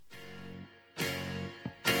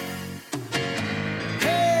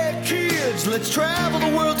kids. Let's travel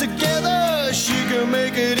the world together. She can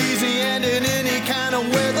make it easy and in any kind of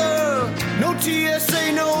weather. No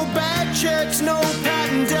TSA, no bad checks, no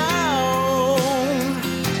patting down.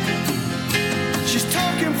 She's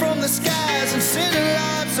talking from the skies and sending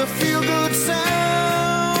lots of feel-good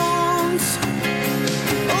sounds.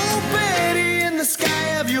 Oh, Betty in the sky,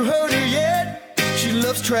 have you heard her yet? She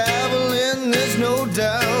loves traveling, there's no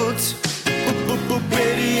doubt.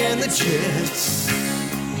 Betty and the Jets.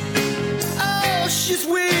 Oh, she's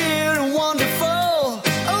weird and wonderful.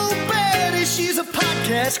 Oh, Betty, she's a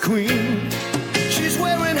podcast queen. She's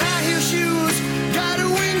wearing high heel shoes, got her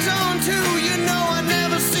wings on too. You know I've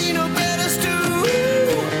never seen her better stew.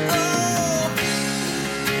 Oh,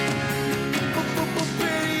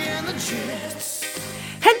 Betty and the Jets.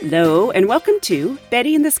 Hello, and welcome to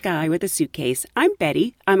Betty in the Sky with a Suitcase. I'm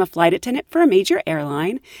Betty. I'm a flight attendant for a major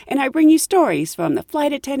airline, and I bring you stories from the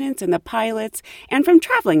flight attendants and the pilots and from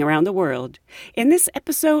traveling around the world. In this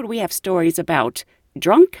episode, we have stories about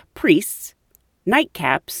drunk priests,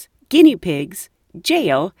 nightcaps, guinea pigs,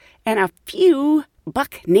 jail, and a few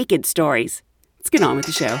buck-naked stories. Let's get on with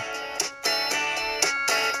the show.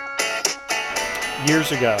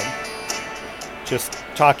 Years ago, just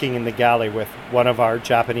talking in the galley with one of our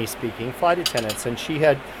Japanese-speaking flight attendants, and she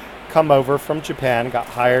had come over from Japan, got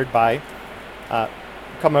hired by Pan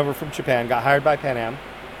Am,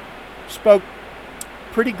 spoke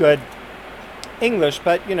pretty good English,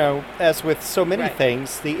 but, you know, as with so many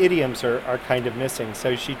things, the idioms are kind of missing.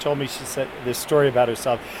 So she told me, she said this story about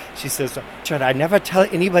herself. She says, "Chad, I never tell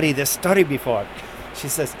anybody this story before." She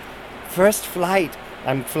says, "First flight,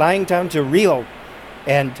 I'm flying down to Rio,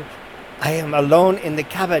 and I am alone in the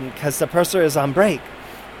cabin because the purser is on break.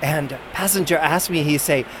 And passenger asked me, he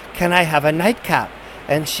say, 'Can I have a nightcap?'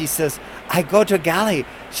 And she says, I go to galley.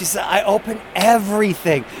 She said, I open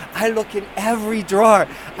everything. I look in every drawer.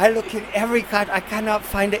 I look in every card. I cannot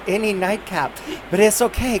find any nightcap. But it's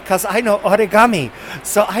okay because I know origami.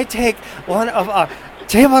 So I take one of our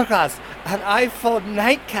tablecloths and I fold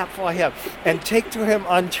nightcap for him and take to him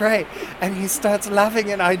on tray. And he starts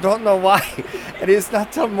laughing and I don't know why. And it's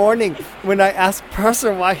not till morning when I ask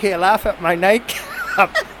purser why he laugh at my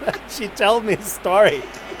nightcap. She told me a story.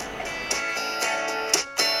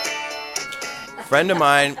 Friend of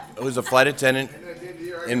mine who's a flight attendant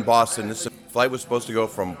in Boston. This flight was supposed to go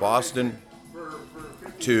from Boston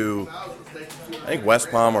to, I think,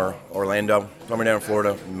 West Palm or Orlando, somewhere down in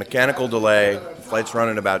Florida. Mechanical delay. The flight's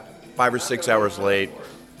running about 5 or 6 hours late.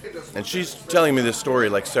 And she's telling me this story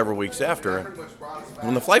like several weeks after.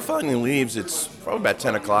 When the flight finally leaves, it's probably about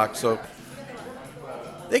 10 o'clock. So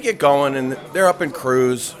they get going and they're up in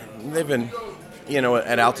cruise. They've been,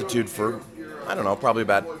 at altitude for, I don't know, probably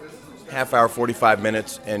about half hour, 45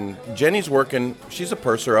 minutes, and Jenny's working. She's a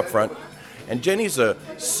purser up front, and Jenny's a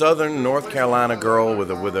southern North Carolina girl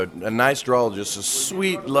with a nice drawl, just a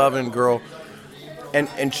sweet, loving girl,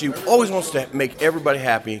 and she always wants to make everybody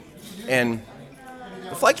happy. And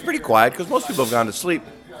the flight's pretty quiet because most people have gone to sleep,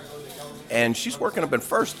 and she's working up in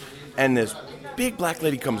first, and this big black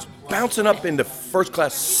lady comes bouncing up into first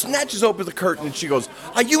class, snatches open the curtain, and she goes,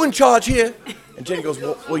 "Are you in charge here?" And Jenny goes,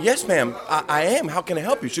 well, yes, ma'am, I am. How can I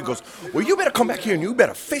help you? She goes, well, you better come back here and you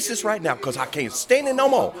better face this right now because I can't stand it no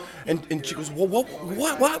more. And she goes, well,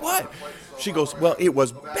 what? She goes, well, it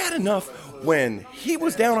was bad enough when he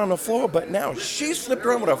was down on the floor, but now she's flipped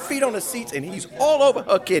around with her feet on the seats and he's all over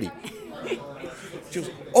her kitty. She goes,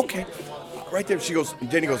 okay. Right there,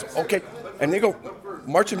 Jenny goes, okay. And they go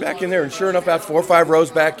marching back in there, and sure enough, about 4 or 5 rows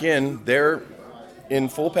back in, they're in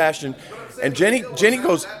full passion. And Jenny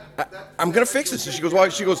goes, I'm going to fix this. And she goes, why?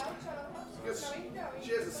 She goes,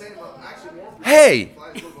 hey,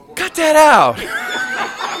 cut that out.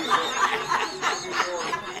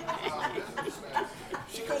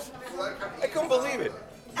 She goes, I couldn't believe it.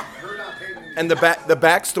 And the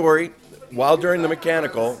backstory, while during the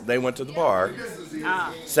mechanical, they went to the bar,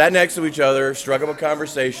 sat next to each other, struck up a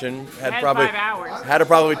conversation, had probably 5 hours. Had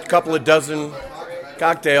probably a couple of dozen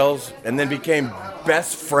cocktails, and then became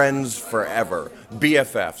best friends forever.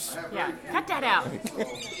 BFFs. Yeah, cut that out.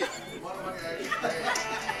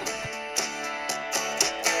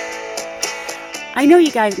 I know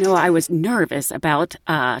you guys know I was nervous about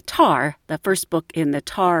Tar, the first book in the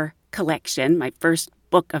Tar collection. My first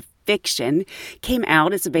book of fiction came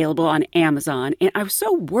out. It's available on Amazon. And I was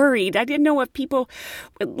so worried. I didn't know if people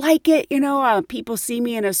would like it. People see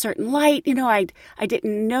me in a certain light. I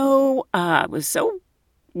didn't know. I was so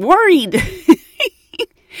worried.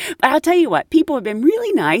 But I'll tell you what, people have been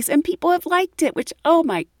really nice and people have liked it, which, oh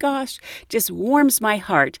my gosh, just warms my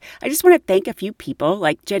heart. I just want to thank a few people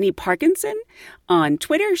like Jenny Parkinson on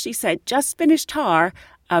Twitter. She said, just finished Tar.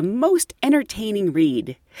 a most entertaining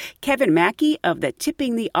read. Kevin Mackey of the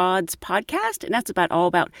Tipping the Odds podcast, and that's all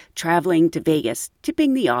about traveling to Vegas,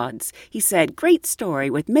 tipping the odds. He said, great story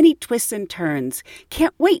with many twists and turns.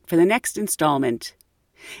 Can't wait for the next installment.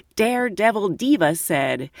 Daredevil Diva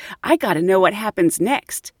said, I gotta know what happens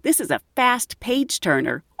next. This is a fast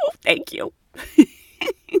page-turner. Oh, thank you.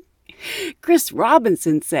 Chris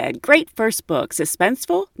Robinson said, great first book,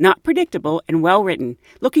 suspenseful, not predictable, and well-written.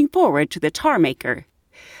 Looking forward to the Tar Maker.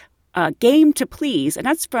 Game to Please, and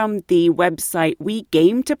that's from the website We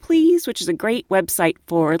Game to Please, which is a great website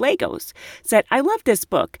for Legos, said, I love this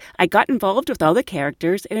book. I got involved with all the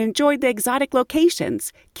characters and enjoyed the exotic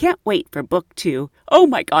locations. Can't wait for book 2. Oh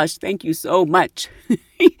my gosh, thank you so much.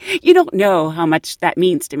 You don't know how much that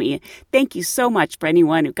means to me. Thank you so much for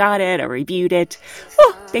anyone who got it or reviewed it.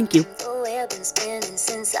 Oh, thank you.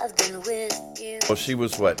 Well, she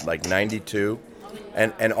was like 92?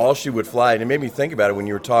 And all she would fly, and it made me think about it when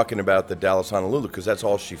you were talking about the Dallas Honolulu, because that's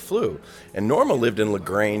all she flew. And Norma lived in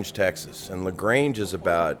LaGrange, Texas, and LaGrange is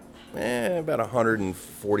about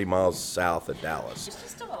 140 miles south of Dallas. Is she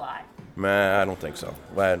still alive? I don't think so.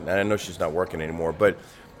 I know she's not working anymore, but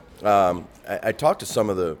I talked to some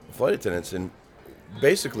of the flight attendants, and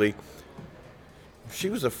basically, she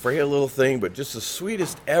was a frail little thing, but just the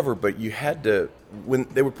sweetest ever. But you had to, when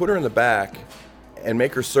they would put her in the back and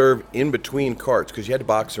make her serve in between carts, because you had to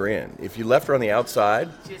box her in. If you left her on the outside,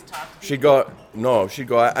 she'd go,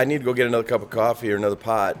 I need to go get another cup of coffee or another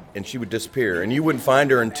pot, and she would disappear. And you wouldn't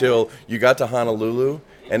find her until you got to Honolulu,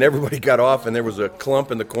 and everybody got off, and there was a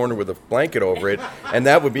clump in the corner with a blanket over it, and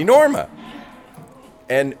that would be Norma.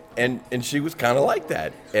 And she was kind of like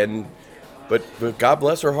that. But God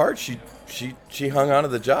bless her heart, she hung on to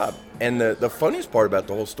the job. And the funniest part about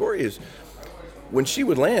the whole story is, when she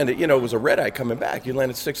would land, it was a red eye coming back. You'd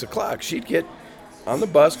land at 6 o'clock. She'd get on the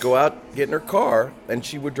bus, go out, get in her car, and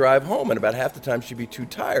she would drive home. And about half the time, she'd be too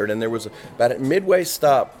tired. And there was about a midway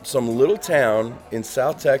stop, some little town in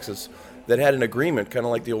South Texas that had an agreement, kind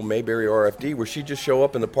of like the old Mayberry RFD, where she'd just show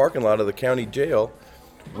up in the parking lot of the county jail,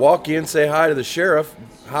 walk in, say hi to the sheriff,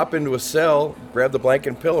 hop into a cell, grab the blanket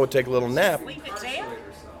and pillow, and take a little nap. Sleep in jail?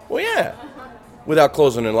 Well, yeah. Without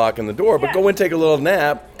closing and locking the door, but go and take a little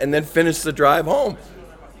nap and then finish the drive home.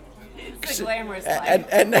 It's a glamorous life.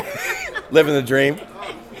 And living the dream.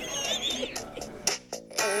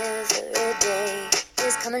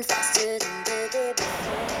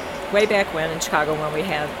 Way back when in Chicago, when we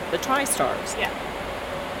had the TriStars. Yeah.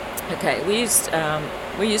 Okay, we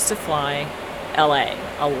used to fly LA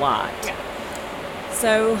a lot. Yeah.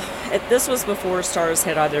 So this was before Stars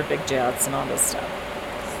had all their big jets and all this stuff.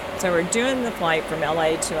 So we're doing the flight from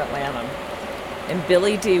LA to Atlanta, and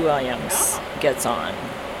Billy D. Williams gets on.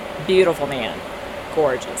 Beautiful man,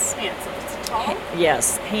 gorgeous. Handsome. Tall?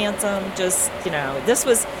 Yes, handsome. Just, this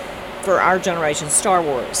was for our generation, Star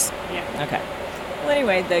Wars. Yeah. Okay. Well,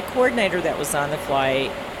 anyway, the coordinator that was on the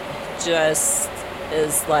flight just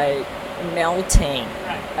is like melting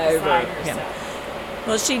over him.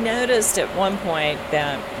 Well, she noticed at one point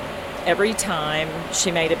that every time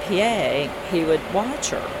she made a PA, he would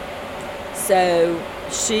watch her. So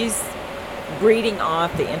she's reading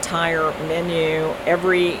off the entire menu,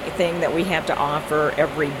 everything that we have to offer,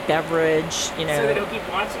 every beverage, So that he'll keep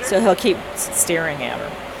watching her? So he'll keep staring at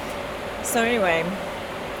her. So anyway,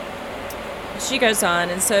 she goes on,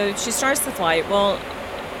 and so she starts the flight. Well,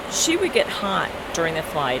 she would get hot during the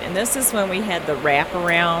flight, and this is when we had the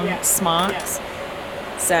wraparound smocks.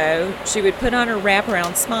 Yeah. So she would put on her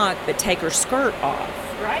wraparound smock, but take her skirt off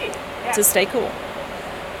to stay cool.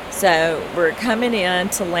 So we're coming in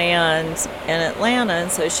to land in Atlanta,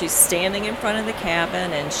 and so she's standing in front of the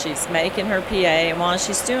cabin, and she's making her PA, and while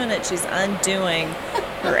she's doing it, she's undoing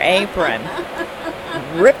her apron,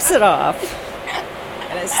 rips it off,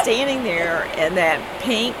 and is standing there in that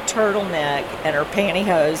pink turtleneck and her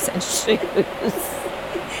pantyhose and shoes.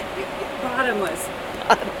 Bottomless.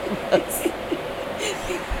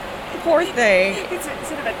 Poor thing. It's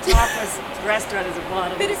sort of a topless restaurant as a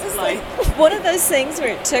bottomless. But it was like one of those things where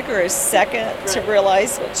it took her a second to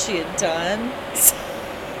realize what she had done.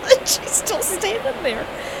 And she's still standing there.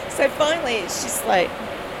 So finally, she's like,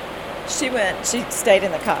 she stayed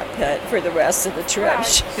in the cockpit for the rest of the trip. Right.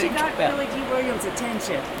 She got Billy D. Williams'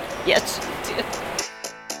 attention. Yes, she did.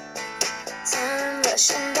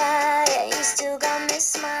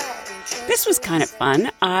 This was kind of fun.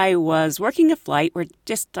 I was working a flight. We're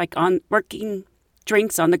just like working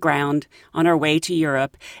drinks on the ground on our way to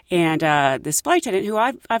Europe. And this flight attendant who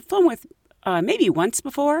I've flown with maybe once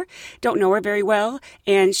before, don't know her very well.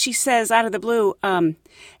 And she says out of the blue,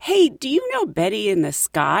 hey, do you know Betty in the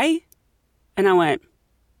Sky? And I went,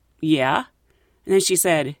 yeah. And then she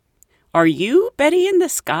said, "Are you Betty in the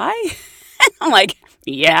Sky?" I'm like,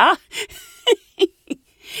 "Yeah."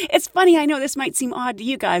 It's funny, I know this might seem odd to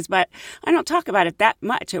you guys, but I don't talk about it that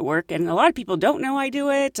much at work, and a lot of people don't know I do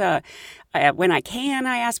it. When I can,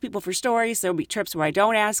 I ask people for stories. There'll be trips where I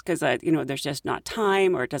don't ask because, there's just not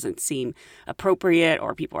time, or it doesn't seem appropriate,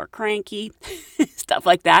 or people are cranky, stuff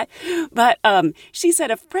like that. But she said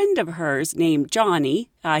a friend of hers named Johnny,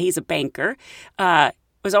 he's a banker,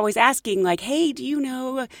 was always asking, like, "Hey, do you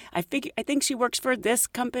know, I think she works for this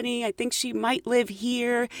company. I think she might live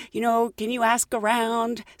here. Can you ask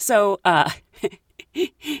around?" So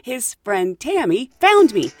his friend Tammy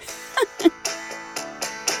found me.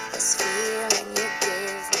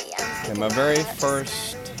 Okay, my very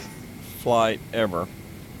first flight ever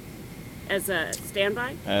As a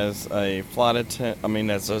standby? as a flight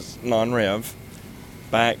attendant, as a non-rev,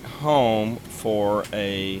 back home for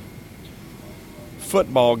a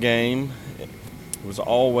football game. It was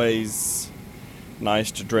always nice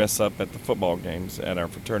to dress up at the football games at our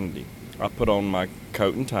fraternity. I put on my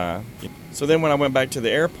coat and tie. So then when I went back to the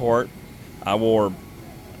airport, I wore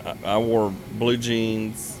blue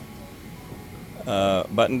jeans,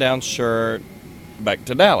 button-down shirt, back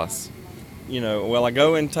to Dallas. I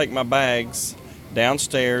go and take my bags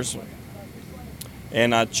downstairs,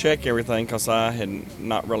 and I check everything because I had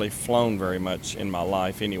not really flown very much in my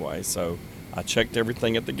life anyway. So I checked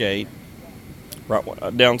everything at the gate,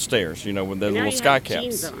 right downstairs, with the little sky caps.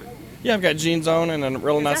 Jeans on. Yeah, I've got jeans on and a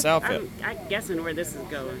real nice outfit. I'm guessing where this is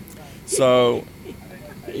going. So,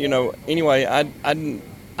 anyway,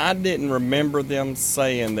 I didn't remember them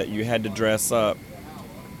saying that you had to dress up,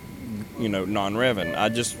 non-revving.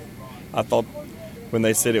 I thought when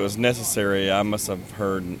they said it was necessary, I must have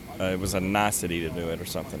heard it was a nicety to do it or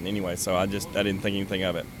something. Anyway, so I didn't think anything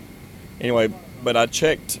of it. Anyway, but I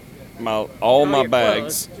checked all my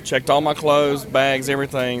bags, checked all my clothes, bags,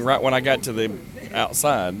 everything, right when I got to the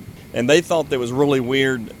outside. And they thought that was really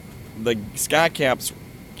weird. The sky caps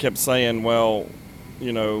kept saying, well,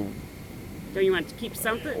 Don't you want to keep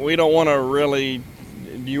something? we don't want to really,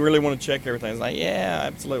 do you really want to check everything? I was like, yeah,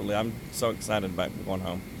 absolutely. I'm so excited about going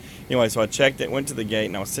home. Anyway, so I checked it, went to the gate,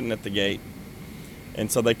 and I was sitting at the gate. And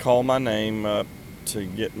so they called my name up to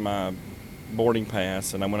get my boarding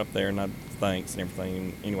pass, and I went up there and I thanks and everything.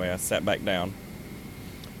 And anyway, I sat back down.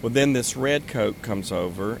 Well, then this red coat comes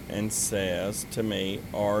over and says to me,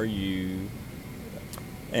 "Are you?"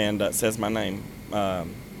 And says my name.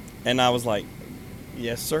 And I was like,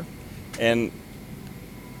 "Yes, sir." And,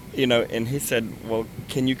 and he said, "Well,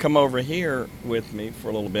 can you come over here with me for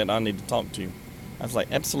a little bit? I need to talk to you." I was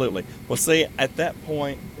like, "Absolutely." Well, see, at that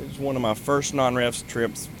point, it was one of my first non-refs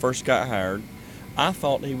trips, first got hired. I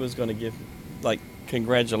thought he was going to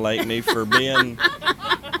congratulate me for being,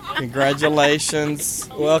 congratulations,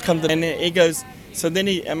 welcome to, and he goes, so then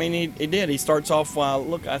he did. He starts off,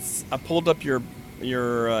 look, I pulled up your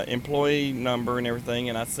employee number and everything,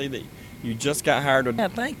 and I see that you just got hired. Yeah,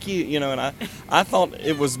 thank you, and I thought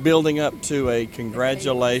it was building up to a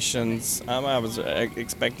congratulations. I was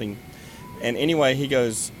expecting, and anyway, he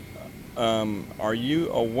goes, "Are you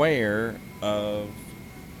aware of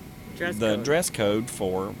dress code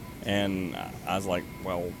for?" And I was like,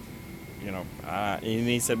 well, and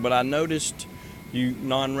he said, "But I noticed you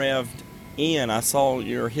non-revved in. I saw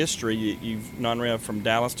your history. You've non-revved from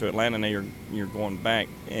Dallas to Atlanta. Now you're going back."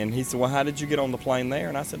 And he said, "Well, how did you get on the plane there?"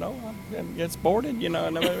 And I said, "Oh, I get boarded, And he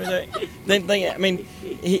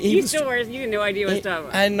You had no idea what he was talking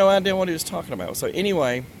about. I had no idea what he was talking about. So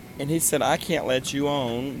anyway, and he said, "I can't let you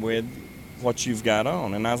on with what you've got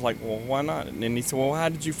on." And I was like, "Well, why not?" And he said, "Well, how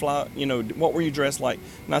did you fly? What were you dressed like?"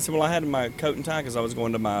 And I said, "Well, I had my coat and tie because I was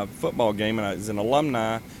going to my football game, and I was an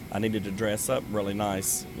alumni. I needed to dress up really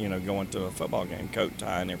nice, going to a football game, coat,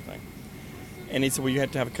 tie, and everything." And he said, "Well, you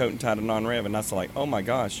have to have a coat and tie to non-rev." And I was like, "Oh my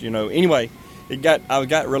gosh, Anyway, I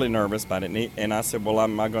got really nervous about it, and I said, "Well,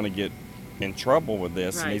 am I going to get in trouble with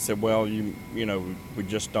this?" Right. And he said, "Well, we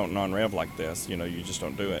just don't non-rev like this. You just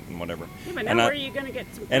don't do it and whatever." Yeah, but now where are you going to get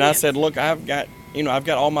some And I pants? said, "Look, I've got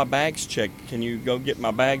all my bags checked. Can you go get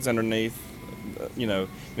my bags underneath?" And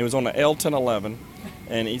it was on the L1011,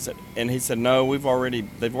 and he said, "No, they've already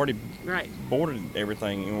Right. boarded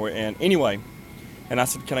everything." And anyway, and I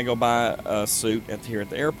said, "Can I go buy a suit here at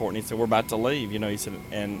the airport?" And he said, "We're about to leave." He said,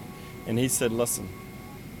 and he said, "Listen."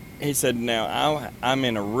 He said, "Now I'm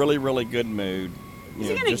in a really, really good mood." Is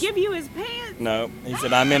he going to give you his pants? No, he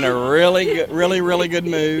said, "I'm in a really, really good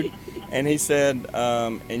mood." And he said,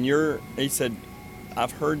 he said,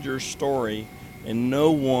 "I've heard your story, and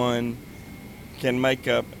no one can make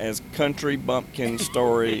up as country bumpkin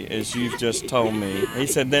story as you've just told me. He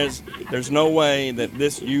said, there's no way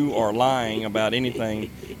that you are lying about anything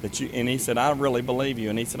that you, and he said, I really believe you.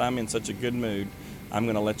 And he said, I'm in such a good mood, I'm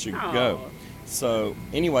going to let you go. So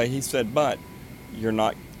anyway, he said, but you're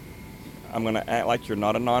not, I'm going to act like you're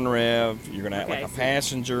not a non-rev, you're going to act like a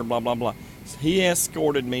passenger, blah, blah, blah. So he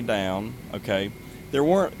escorted me down, okay. There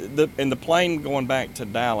weren't, and the plane going back to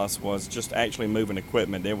Dallas was just actually moving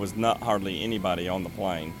equipment. There was not hardly anybody on the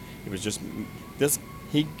plane. It was just this.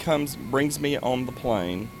 He brings me on the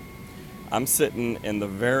plane. I'm sitting in the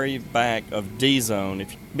very back of D Zone.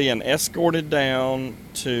 If being escorted down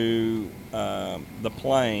to the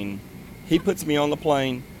plane, he puts me on the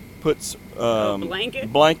plane, puts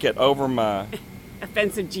blanket over my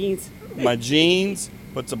offensive jeans. My jeans,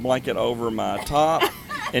 puts a blanket over my top.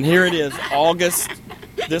 And here it is, August.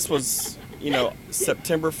 This was,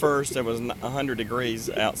 September 1st. It was 100 degrees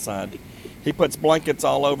outside. He puts blankets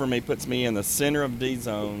all over me, puts me in the center of D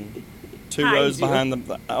Zone, 2 rows behind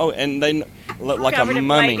them. Oh, and they look like a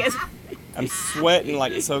mummy. I'm sweating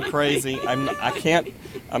like so crazy. I can't.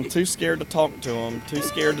 I'm too scared to talk to him. Too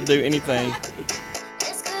scared to do anything.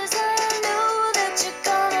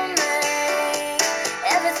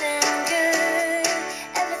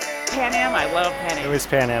 Pan Am, I love Pan Am. It was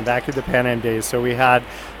Pan Am, back in the Pan Am days. So we had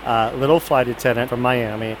a little flight attendant from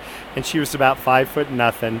Miami, and she was about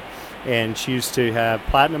 5'0", and she used to have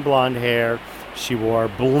platinum blonde hair. She wore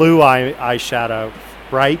blue eyeshadow,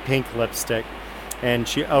 bright pink lipstick, and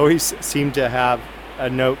she always seemed to have a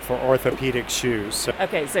note for orthopedic shoes. So,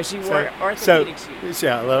 okay, so she wore orthopedic shoes.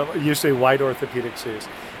 Yeah, usually white orthopedic shoes.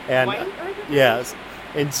 And white orthopedic? Yes.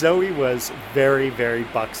 And Zoe was very, very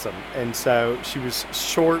buxom. And so she was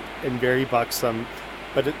short and very buxom,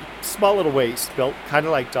 but a small little waist, built kind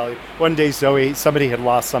of like Dolly. One day somebody had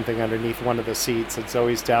lost something underneath one of the seats, and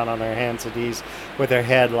Zoe's down on her hands and knees with her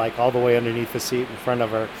head like all the way underneath the seat in front of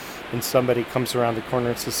her. And somebody comes around the corner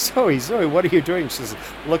and says, Zoe, what are you doing? She says,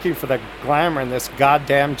 looking for the glamour in this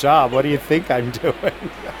goddamn job. What do you think I'm doing?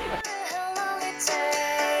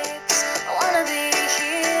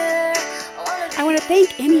 I want to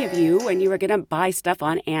thank any of you when you were going to buy stuff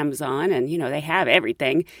on Amazon, and they have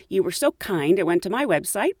everything. You were so kind. I went to my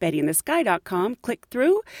website, bettyinthesky.com, click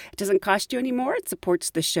through. It doesn't cost you any more. It supports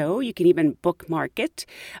the show. You can even bookmark it.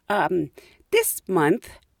 This month,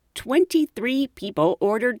 23 people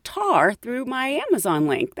ordered Tar through my Amazon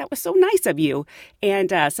link. That was so nice of you.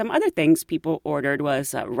 And some other things people ordered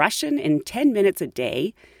was Russian in 10 minutes a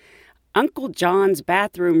day, Uncle John's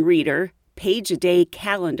bathroom reader, page-a-day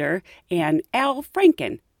calendar, and Al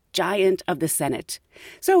Franken, Giant of the Senate.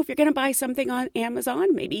 So if you're going to buy something on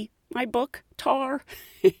Amazon, maybe my book, Tar,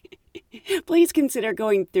 please consider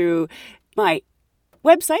going through my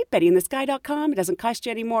website, bettyinthesky.com. It doesn't cost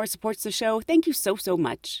you any more. It supports the show. Thank you so, so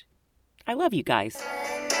much. I love you guys.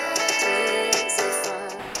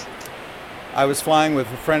 I was flying with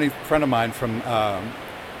a friend of mine from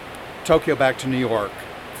Tokyo back to New York,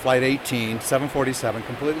 flight 18, 747,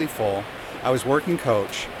 completely full. I was working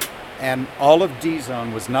coach, and all of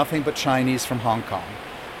D-Zone was nothing but Chinese from Hong Kong.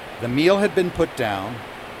 The meal had been put down,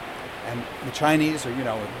 and the Chinese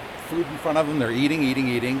are, food in front of them, they're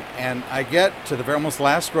eating, and I get to the almost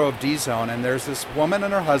last row of D-Zone, and there's this woman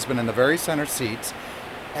and her husband in the very center seats,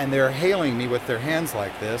 and they're hailing me with their hands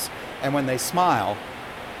like this, and when they smile,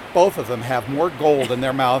 both of them have more gold in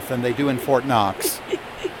their mouth than they do in Fort Knox.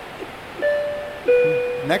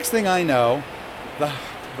 Next thing I know, the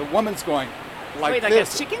woman's going like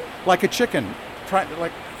this. Like a chicken? Like a chicken,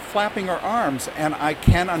 like flapping her arms, and I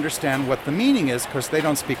can't understand what the meaning is because they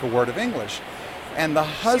don't speak a word of English. And the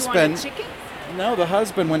husband, she wanted chicken? No, the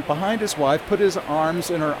husband went behind his wife, put his arms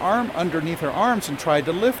in her arm underneath her arms, and tried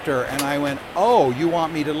to lift her. And I went, "Oh, you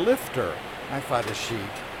want me to lift her?" I thought, "Is she?"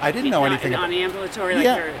 I didn't know anything about non-ambulatory, like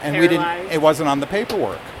yeah, you're and paralyzed? It wasn't on the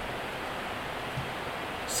paperwork.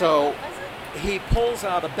 So he pulls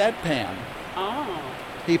out a bedpan. Oh.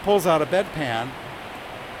 He pulls out a bedpan,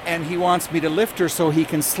 and he wants me to lift her so he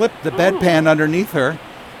can slip the bedpan underneath her,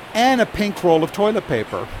 and a pink roll of toilet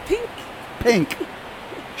paper. Pink.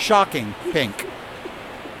 Shocking pink.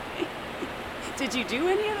 Did you do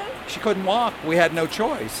any of that? She couldn't walk. We had no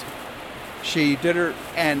choice. She did her,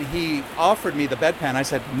 and he offered me the bedpan. I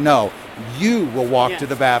said, "No, you will walk to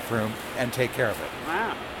the bathroom and take care of it."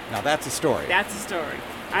 Wow. Now that's a story. That's a story.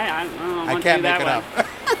 I don't want can't to do make that it one.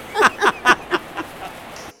 up.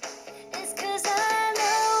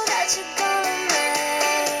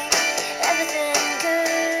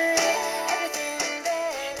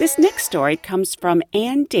 This next story comes from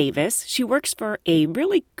Ann Davis. She works for a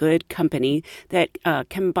really good company that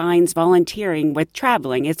combines volunteering with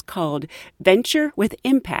traveling. It's called Venture with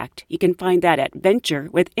Impact. You can find that at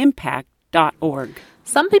venturewithimpact.org.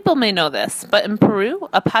 Some people may know this, but in Peru,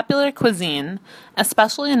 a popular cuisine,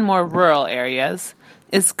 especially in more rural areas,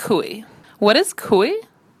 is cuy. What is cuy?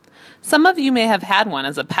 Some of you may have had one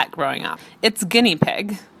as a pet growing up. It's guinea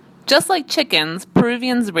pig. Just like chickens,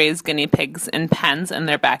 Peruvians raise guinea pigs in pens in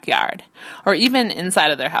their backyard, or even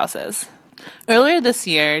inside of their houses. Earlier this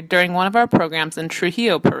year, during one of our programs in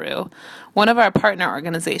Trujillo, Peru, one of our partner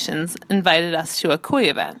organizations invited us to a cuy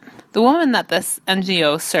event. The woman that this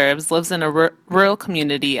NGO serves lives in a rural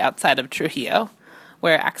community outside of Trujillo,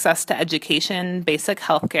 where access to education, basic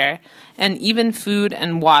healthcare, and even food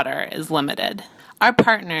and water is limited. Our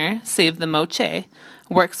partner, Save the Moche,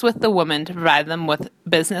 works with the woman to provide them with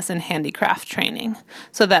business and handicraft training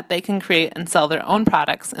so that they can create and sell their own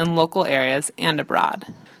products in local areas and abroad.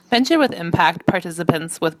 Venture with Impact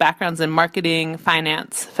participants with backgrounds in marketing,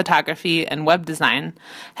 finance, photography, and web design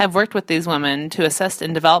have worked with these women to assist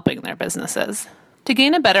in developing their businesses. To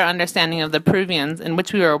gain a better understanding of the Peruvians in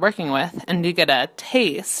which we were working with and to get a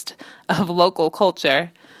taste of local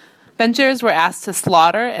culture, Ventures were asked to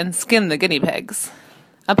slaughter and skin the guinea pigs.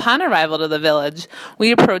 Upon arrival to the village,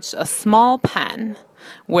 we approached a small pen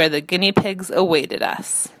where the guinea pigs awaited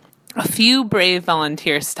us. A few brave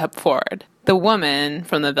volunteers stepped forward. The woman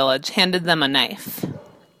from the village handed them a knife.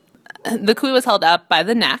 The cuy was held up by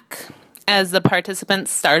the neck as the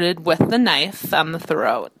participants started with the knife on the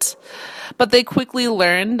throat. But they quickly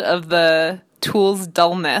learned of the tool's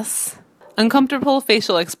dullness. Uncomfortable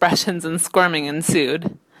facial expressions and squirming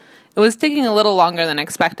ensued. It was taking a little longer than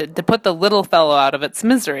expected to put the little fellow out of its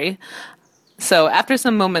misery. So after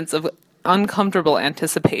some moments of uncomfortable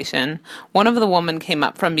anticipation, one of the women came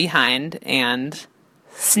up from behind and,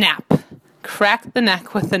 snap, cracked the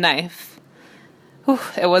neck with the knife. Whew,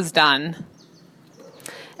 it was done.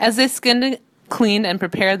 As they skinned, cleaned, and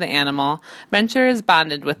prepared the animal, Venture is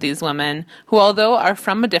bonded with these women, who although are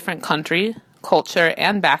from a different country, culture,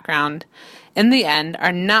 and background, in the end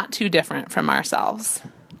are not too different from ourselves.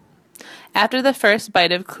 After the first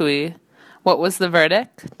bite of cuy, what was the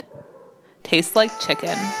verdict? Tastes like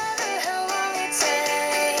chicken.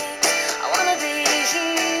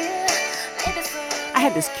 I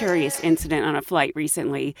had this curious incident on a flight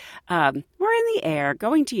recently. We're in the air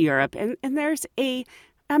going to Europe, and there's a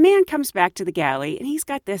man comes back to the galley, and he's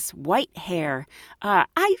got this white hair.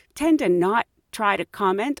 I tend to not try to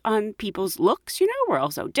comment on people's looks. You know, we're all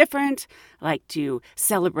so different. I like to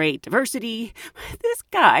celebrate diversity. This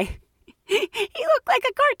guy, he looked like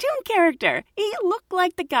a cartoon character. He looked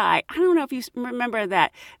like the guy. I don't know if you remember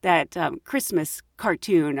that Christmas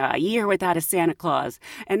cartoon, A Year Without a Santa Claus.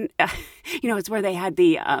 And, it's where they had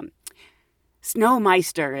the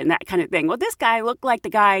Snowmeister and that kind of thing. Well, this guy looked like the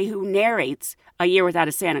guy who narrates A Year Without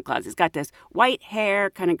a Santa Claus. He's got this white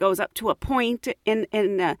hair, kind of goes up to a point in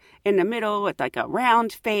the middle with like a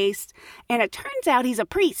round face. And it turns out he's a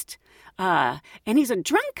priest. And he's a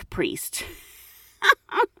drunk priest.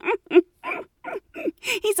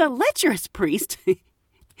 He's a lecherous priest.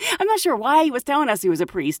 I'm not sure why he was telling us he was a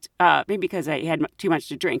priest. Maybe because he had too much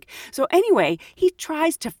to drink. So anyway, he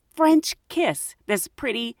tries to French kiss this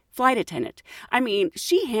pretty flight attendant. I mean,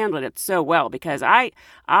 she handled it so well because I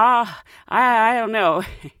don't know.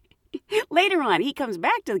 Later on, he comes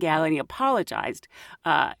back to the galley and he apologized.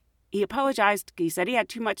 He said he had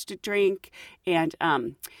too much to drink, and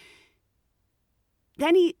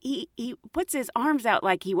then he puts his arms out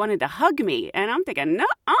like he wanted to hug me, and I'm thinking,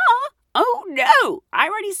 oh no, I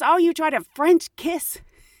already saw you try to French kiss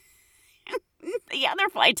the other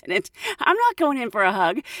flight attendant. I'm not going in for a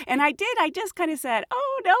hug. And I just kind of said,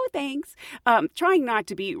 oh, no, thanks. Trying not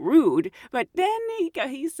to be rude. But then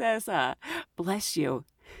he says, bless you.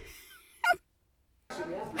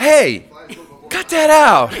 Hey, cut that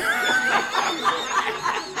out.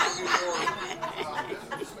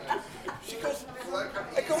 She goes,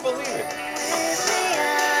 I couldn't believe it.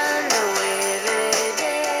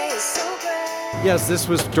 Yes, this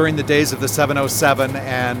was during the days of the 707,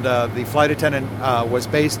 and the flight attendant was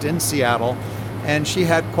based in Seattle, and she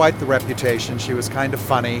had quite the reputation. She was kind of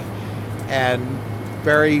funny and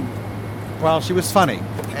she was funny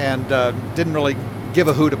and didn't really give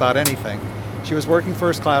a hoot about anything. She was working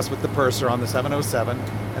first class with the purser on the 707,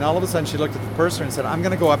 and all of a sudden she looked at the purser and said, I'm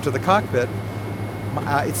going to go up to the cockpit.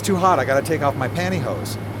 It's too hot. I got to take off my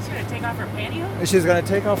pantyhose. She's going to take off her pantyhose? She's going to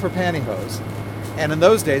take off her pantyhose. And in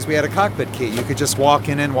those days, we had a cockpit key. You could just walk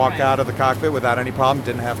in and walk out of the cockpit without any problem.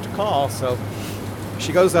 Didn't have to call. So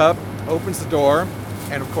she goes up, opens the door,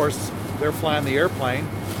 and of course, they're flying the airplane.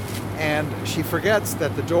 and she forgets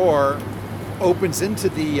that the door opens into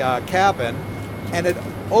the cabin, and it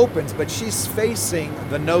opens, but she's facing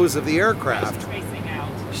the nose of the aircraft.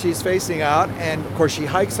 She's facing out, and of course she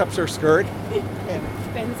hikes up her skirt and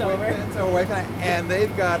Bends over. and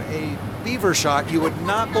they've got a beaver shot you would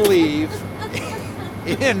not believe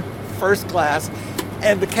in first class.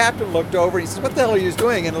 And the captain looked over and he says, "What the hell are you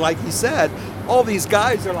doing?" And like he said, all these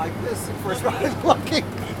guys are like this in first class looking.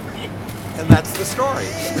 And that's the story.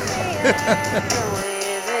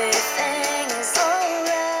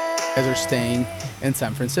 Guys are staying in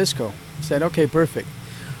San Francisco. Said, okay, perfect.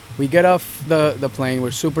 We get off the plane.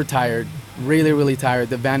 We're super tired, really, really tired.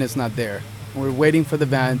 The van is not there. We're waiting for the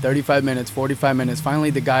van, 35 minutes, 45 minutes. Finally,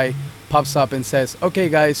 the guy pops up and says, okay,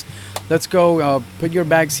 guys, let's go. Put your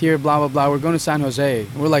bags here, blah, blah, blah. We're going to San Jose.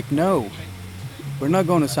 We're like, no, we're not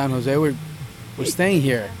going to San Jose. We're staying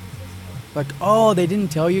here. Like, oh, they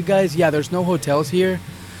didn't tell you guys? Yeah, there's no hotels here.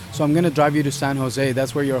 So I'm going to drive you to San Jose.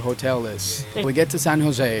 That's where your hotel is. We get to San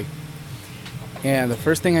Jose. And the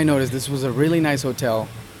first thing I noticed, this was a really nice hotel.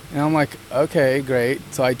 And I'm like, okay, great.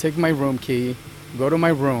 So I take my room key, go to my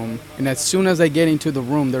room, and as soon as I get into the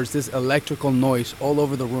room, there's this electrical noise all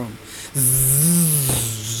over the room.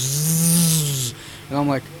 And I'm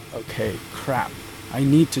like, okay, crap. I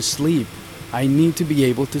need to sleep. I need to be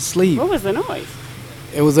able to sleep. What was the noise?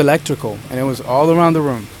 It was electrical, and it was all around the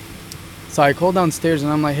room. So I call downstairs,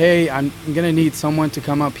 and I'm like, hey, I'm going to need someone to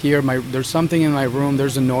come up here. There's something in my room.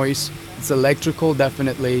 There's a noise. It's electrical,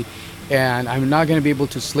 definitely, and I'm not going to be able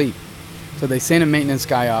to sleep. So they send a maintenance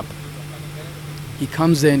guy up. He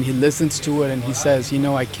comes in, he listens to it, and he says,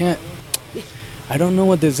 I don't know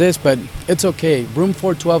what this is, but it's okay. Room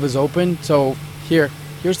 412 is open, so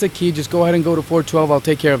here's the key. Just go ahead and go to 412. I'll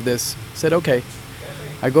take care of this. I said, okay.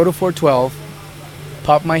 I go to 412,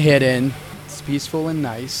 pop my head in. It's peaceful and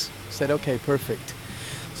nice. I said, okay, perfect.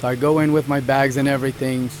 So I go in with my bags and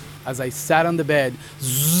everything. As I sat on the bed,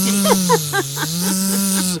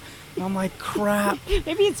 I'm like, crap.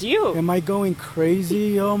 Maybe it's you. Am I going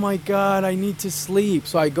crazy? Oh my God, I need to sleep.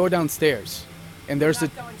 So I go downstairs, and there's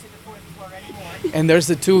the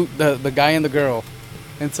guy and the girl.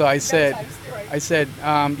 And so I said,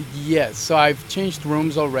 yes. So I've changed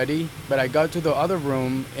rooms already, but I got to the other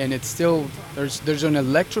room, and it's still, there's an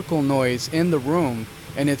electrical noise in the room,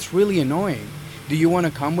 and it's really annoying. Do you want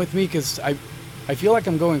to come with me? Because I feel like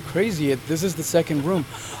I'm going crazy. This is the second room.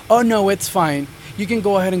 Oh, no, it's fine. You can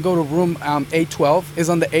go ahead and go to room 812. It's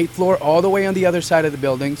on the 8th floor, all the way on the other side of the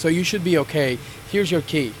building, so you should be okay. Here's your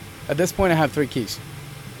key. At this point, I have 3 keys.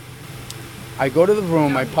 I go to the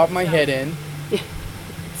room. I pop my head in.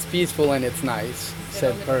 It's peaceful and it's nice.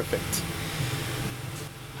 Said, perfect.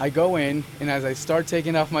 I go in, and as I start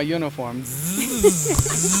taking off my uniform,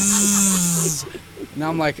 now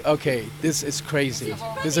I'm like, okay, this is crazy.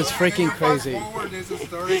 This is freaking crazy.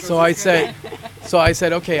 So I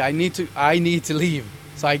said, okay, I need to leave.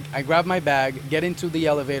 So I grab my bag, get into the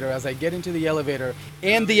elevator. As I get into the elevator,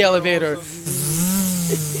 and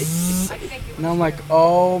I'm like,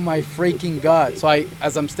 oh my freaking God. So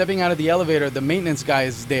as I'm stepping out of the elevator, the maintenance guy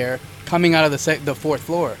is there, coming out of the 4th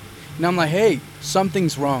floor. And I'm like, hey,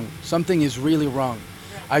 something's wrong. Something is really wrong.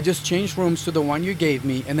 I just changed rooms to the one you gave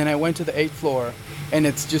me, and then I went to the 8th floor, and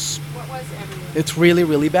it's just, it's really,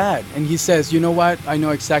 really bad. And he says, you know what? I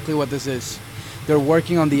know exactly what this is. They're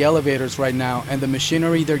working on the elevators right now, and the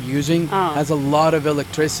machinery they're using has a lot of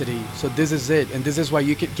electricity. So this is it, and this is why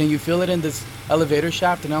can you feel it in this elevator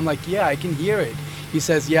shaft? And I'm like, yeah, I can hear it. He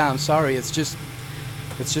says, yeah, I'm sorry. It's just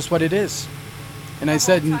what it is. And I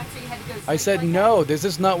said, no, this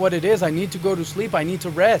is not what it is. I need to go to sleep. I need to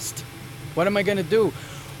rest. What am I going to do?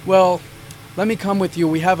 Well, let me come with you.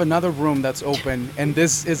 We have another room that's open, and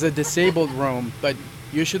this is a disabled room, but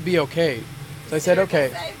you should be okay. So I said,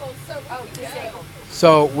 okay.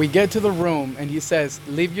 So we get to the room, and he says,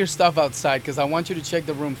 leave your stuff outside, because I want you to check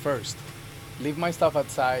the room first. Leave my stuff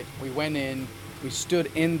outside. We went in. We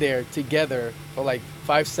stood in there together for like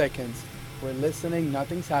 5 seconds. We're listening.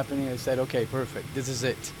 Nothing's happening. I said, okay, perfect. This is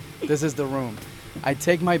it. This is the room. I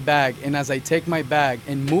take my bag, and as I take my bag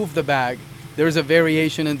and move the bag, there's a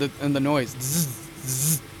variation in the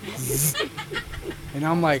noise. And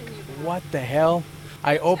I'm like, what the hell?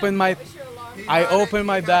 I open my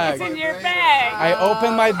bag. What's in your bag? I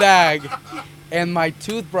open my bag, and my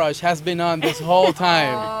toothbrush has been on this whole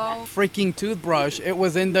time. Freaking toothbrush. It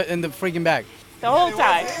was in the freaking bag. The whole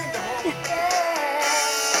time.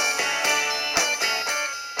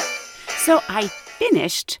 So I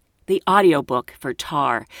finished the audiobook for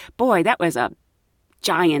Tar. Boy, that was a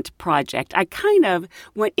giant project. I kind of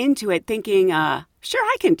went into it thinking sure,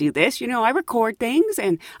 I can do this. I record things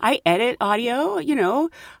and I edit audio.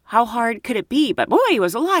 How hard could it be? But boy, it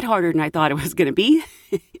was a lot harder than I thought it was going to be.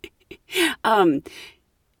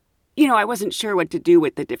 I wasn't sure what to do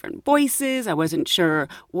with the different voices. I wasn't sure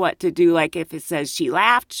what to do. Like if it says she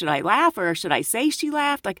laughed, should I laugh or should I say she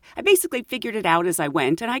laughed? Like I basically figured it out as I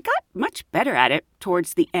went, and I got much better at it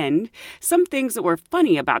towards the end. Some things that were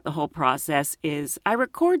funny about the whole process is I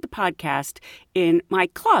record the podcast in my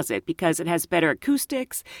closet because it has better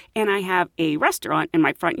acoustics, and I have a restaurant in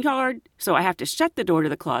my front yard, so I have to shut the door to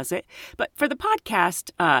the closet. But for the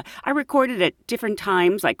podcast, I record it at different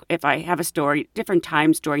times, like if I have a story, different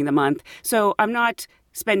times during the month. So I'm not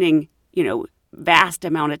spending, vast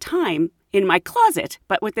amount of time in my closet.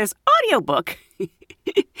 But with this audiobook,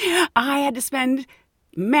 I had to spend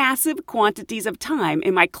massive quantities of time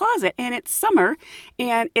in my closet, and it's summer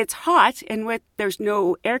and it's hot, and there's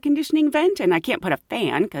no air conditioning vent, and I can't put a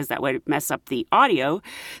fan because that would mess up the audio.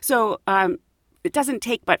 So it doesn't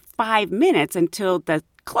take but 5 minutes until the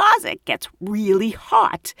closet gets really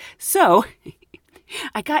hot. So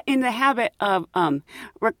I got in the habit of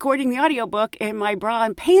recording the audiobook in my bra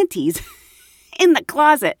and panties in the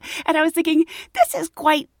closet, and I was thinking, this is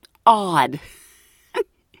quite odd.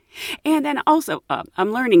 And then also,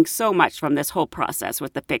 I'm learning so much from this whole process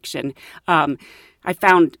with the fiction. I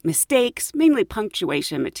found mistakes, mainly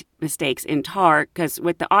punctuation mistakes in Tar, because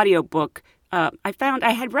with the audiobook, I found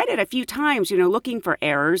I had read it a few times, looking for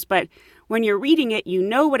errors, but when you're reading it, you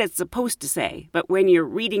know what it's supposed to say. But when you're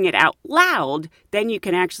reading it out loud, then you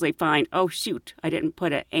can actually find, oh, shoot, I didn't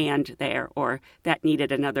put an and there, or that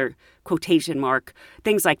needed another quotation mark,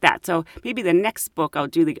 things like that. So maybe the next book, I'll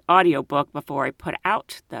do the audiobook before I put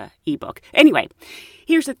out the ebook. Anyway,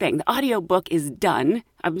 here's the thing. The audiobook is done.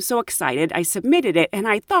 I'm so excited. I submitted it, and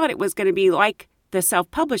I thought it was going to be like the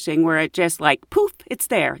self-publishing where it just like, poof, it's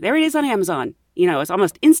there. There it is on Amazon. It's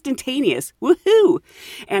almost instantaneous. Woohoo!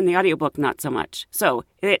 And the audiobook, not so much. So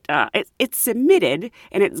it's submitted,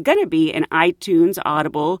 and it's going to be in iTunes,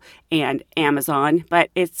 Audible, and Amazon. But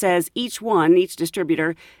it says each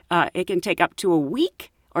distributor, it can take up to a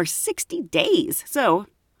week or 60 days. So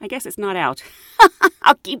I guess it's not out.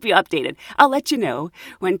 I'll keep you updated. I'll let you know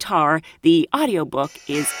when Tar, the audiobook,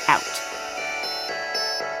 is out.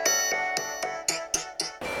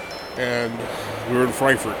 And we were in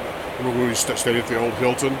Frankfurt. Remember when we stayed at the old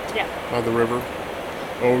Hilton on the river?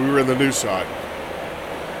 Oh, we were in the new side.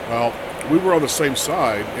 Well, we were on the same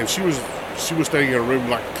side, and she was staying in a room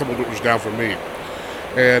like a couple doors down from me.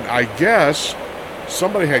 And I guess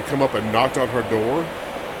somebody had come up and knocked on her door,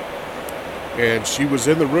 and she was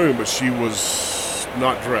in the room, but she was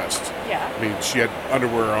not dressed. Yeah. I mean, she had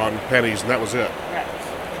underwear on, panties, and that was it. Right.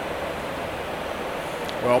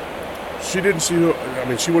 Well, she didn't see who. I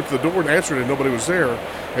mean, she went to the door and answered, and nobody was there.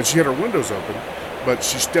 And she had her windows open, but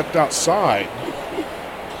she stepped outside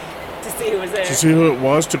to see who was there. To see who it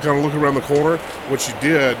was, to kind of look around the corner. When she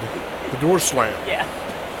did, the door slammed. Yeah.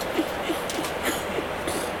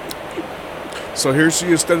 So here she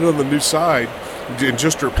is standing on the new side in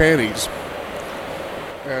just her panties.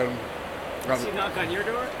 And did she knock on your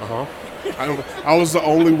door? I was the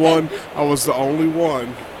only one. I was the only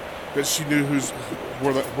one that she knew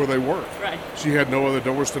where they were. Right. She had no other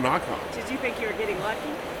doors to knock on. Did you think you were getting lucky?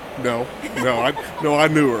 No, I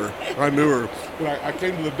knew her. When I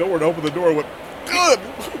came to the door and opened the door and went, good!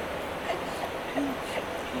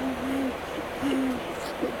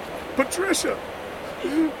 Patricia!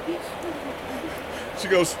 She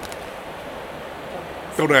goes,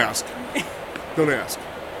 don't ask. Don't ask.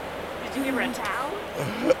 Did you give her a towel?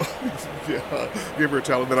 Yeah, I gave her a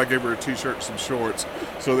towel, and then I gave her a t-shirt and some shorts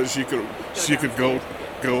so that she could go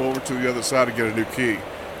over to the other side and get a new key,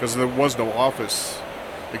 because there was no office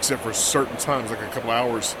except for certain times, like a couple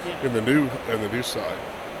hours in the new side.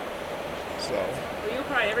 So. Well, you'll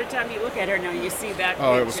probably every time you look at her now you see that.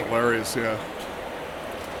 Oh, it was hilarious. Yeah.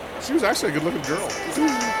 She was actually a good-looking girl.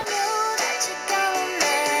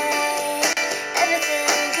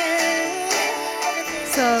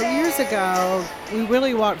 So years ago, we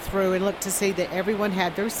really walked through and looked to see that everyone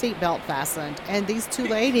had their seatbelt fastened. And these two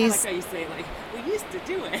ladies... I like how you say, like, we used to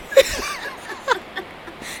do it.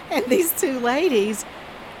 And these two ladies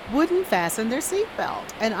wouldn't fasten their seatbelt.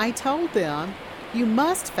 And I told them, you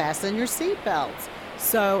must fasten your seatbelts.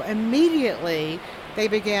 So immediately, they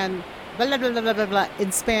began blah, blah, blah, blah, blah, blah,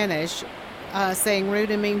 in Spanish, saying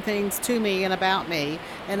rude and mean things to me and about me.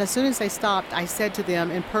 And as soon as they stopped, I said to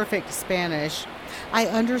them in perfect Spanish, I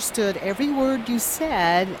understood every word you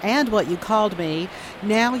said and what you called me.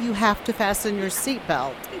 Now you have to fasten your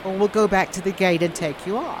seatbelt or we'll go back to the gate and take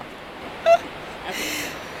you off.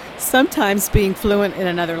 Sometimes being fluent in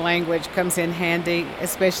another language comes in handy,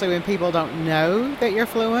 especially when people don't know that you're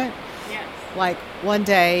fluent. Yes. Like one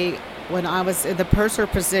day when I was in the purser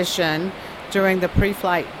position during the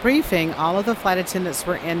pre-flight briefing, all of the flight attendants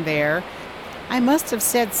were in there. I must have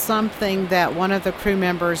said something that one of the crew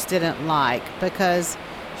members didn't like because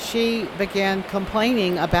she began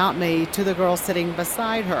complaining about me to the girl sitting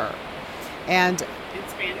beside her. And In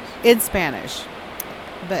Spanish? in Spanish,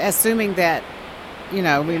 but assuming that,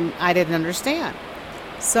 I didn't understand.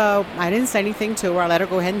 So I didn't say anything to her. I let her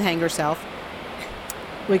go ahead and hang herself.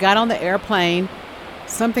 We got on the airplane.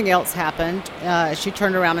 Something else happened. She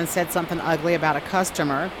turned around and said something ugly about a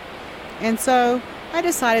customer. And so I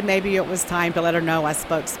decided maybe it was time to let her know I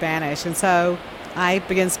spoke Spanish. And so I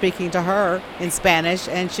began speaking to her in Spanish,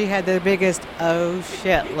 and she had the biggest oh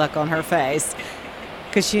shit look on her face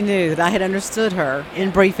because she knew that I had understood her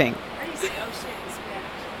in briefing. How do you say oh shit in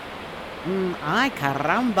Spanish? Ay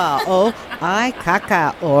caramba, o ay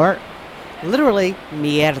caca, or literally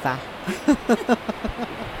mierda.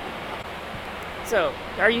 So,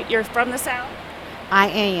 you're from the South? I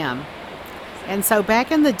am. And so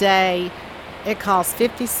back in the day, it cost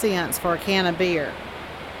 50 cents for a can of beer.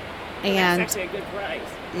 And That's actually a good price.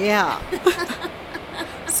 yeah.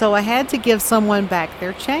 So I had to give someone back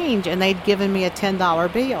their change, and they'd given me a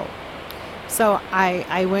 $10 bill. So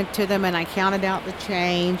I went to them and I counted out the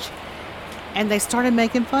change, and they started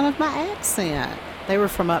making fun of my accent. They were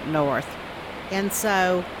from up north. And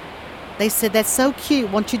so they said, that's so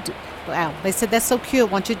cute. Won't you do... Wow. They said, that's so cute.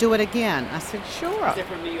 Won't you do it again? I said, sure. Is it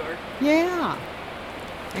from New York? Yeah.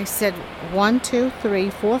 They said 1, 2, 3,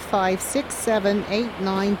 4, 5, 6, 7, 8,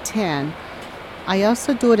 9, 10. I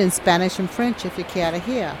also do it in Spanish and French if you care to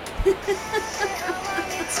hear.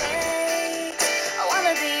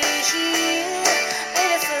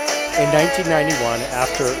 In 1991,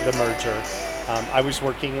 after the merger, I was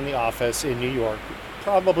working in the office in New York,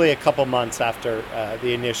 probably a couple months after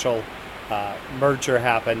the initial merger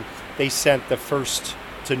happened. They sent the first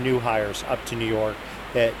to new hires up to New York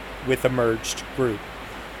with a merged group.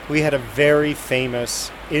 We had a very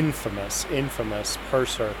famous, infamous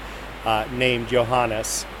purser named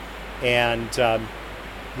Johannes, and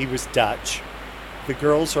he was Dutch. The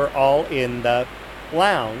girls are all in the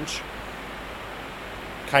lounge,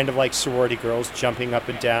 kind of like sorority girls, jumping up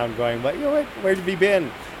and down, going, where have you been?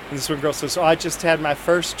 And this one girl says, I just had my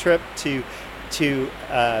first trip to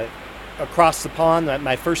across the pond,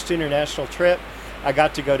 my first international trip. I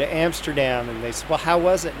got to go to Amsterdam. And they said, well, how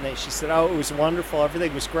was it? And she said, it was wonderful.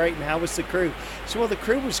 Everything was great. And how was the crew? She said, well, the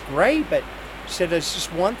crew was great, but she said, there's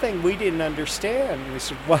just one thing we didn't understand. And we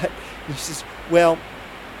said, what? And she says, well,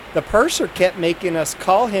 the purser kept making us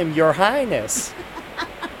call him Your Highness.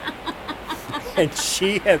 And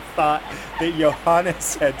she had thought that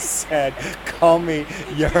Johannes had said, call me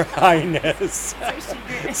Your Highness.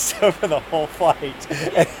 So for the whole flight.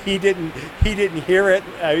 And he didn't hear it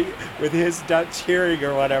with his Dutch hearing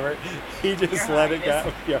or whatever. He just let it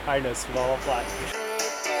go, Your Highness, for the whole flight.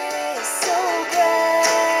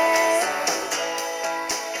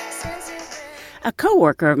 A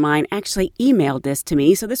coworker of mine actually emailed this to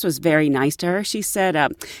me, so this was very nice to her. She said,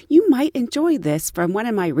 you might enjoy this from one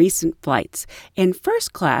of my recent flights. In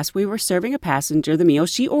first class, we were serving a passenger the meal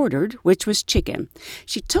she ordered, which was chicken.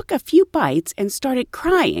 She took a few bites and started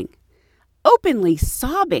crying, openly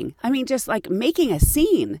sobbing. Just like making a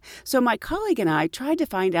scene. So my colleague and I tried to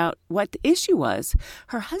find out what the issue was.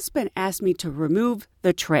 Her husband asked me to remove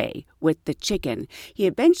the tray with the chicken. He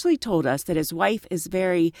eventually told us that his wife is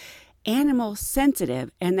very animal sensitive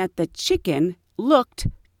and that the chicken looked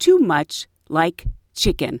too much like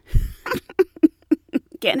chicken.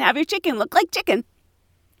 Can't have your chicken look like chicken.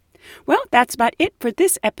 Well, that's about it for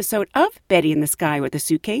this episode of Betty in the Sky with a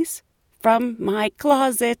Suitcase from my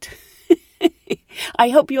closet. I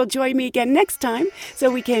hope you'll join me again next time so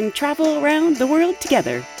we can travel around the world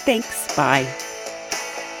together. Thanks. Bye.